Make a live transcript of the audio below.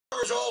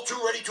Hulkster's all too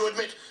ready to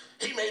admit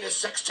he made a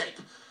sex tape.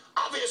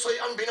 Obviously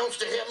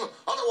unbeknownst to him,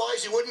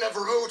 otherwise he wouldn't have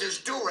removed his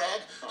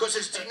do-rag, because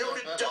his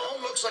denuded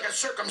dome looks like a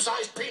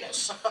circumcised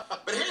penis.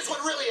 But here's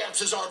what really amps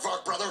his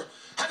aardvark brother.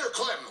 Heather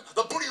Clem,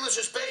 the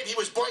bootylicious babe he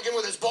was boinking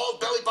with his bald,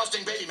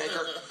 belly-busting baby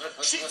maker.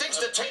 She thinks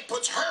the tape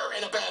puts her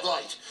in a bad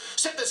light.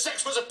 Said the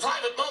sex was a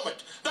private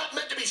moment, not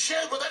meant to be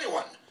shared with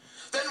anyone.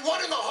 Then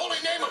what in the holy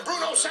name of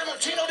Bruno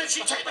Sammartino did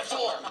she tape it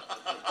for?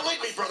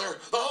 Believe me,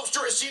 brother, the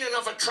Hulkster has seen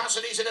enough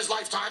atrocities in his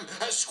lifetime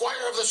as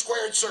Squire of the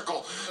Squared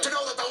Circle to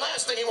know that the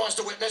last thing he wants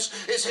to witness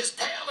is his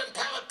pale and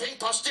pallid pink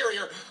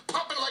posterior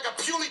pumping like a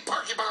puny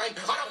porcupine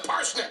on a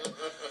parsnip.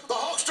 The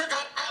Hulkster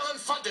got Alan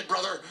funded,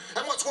 brother,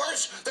 and what's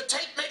worse, the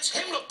tape makes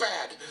him look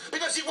bad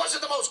because he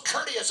wasn't the most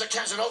courteous of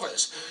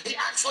Casanovas. He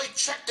actually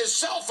checked his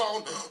cell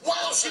phone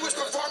while she was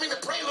performing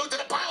the prelude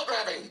to the pile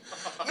grabbing.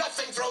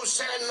 Nothing throws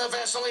sand in the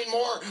Vaseline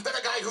more than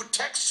a guy who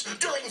texts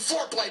during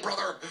foreplay,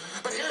 brother.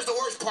 But here's the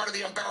worst part of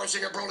the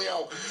embarrassing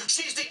imbroglio.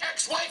 She's the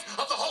ex-wife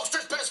of the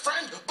Hulkster's best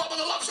friend, Bubba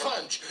the Love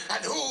Sponge, and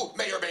who,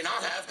 may or may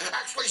not have,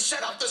 actually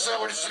set up the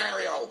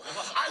scenario.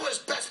 I was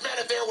best man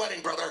at their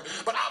wedding, brother,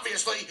 but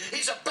obviously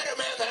he's a better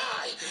man than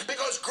I,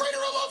 because greater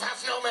a love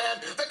hath no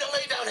man than to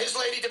lay down his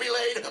lady to be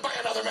laid by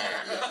another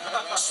man.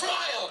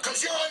 Smile,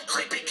 because you're on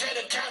creepy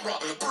candid camera,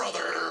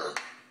 brother.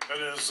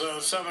 It is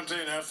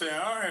 17 after the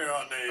hour here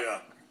on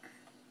the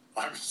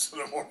Imus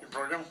the morning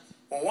program.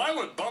 Well, why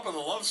would Bubba the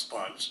Love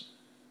Sponge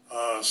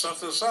set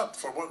this up?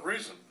 For what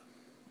reason?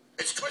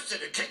 It's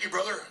twisted and kinky,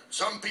 brother.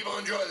 Some people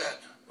enjoy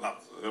that. Well,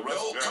 The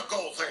old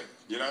cuckold thing.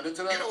 You're not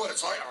into that? You know what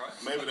it's like, all right?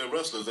 Maybe the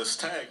wrestlers, this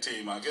tag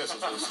team, I guess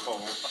is what it's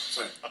called.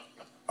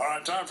 All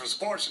right, time for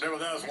sports. And there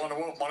with us, Wonder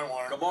Wolf, Money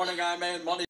Warner. Good morning, I'm in Money.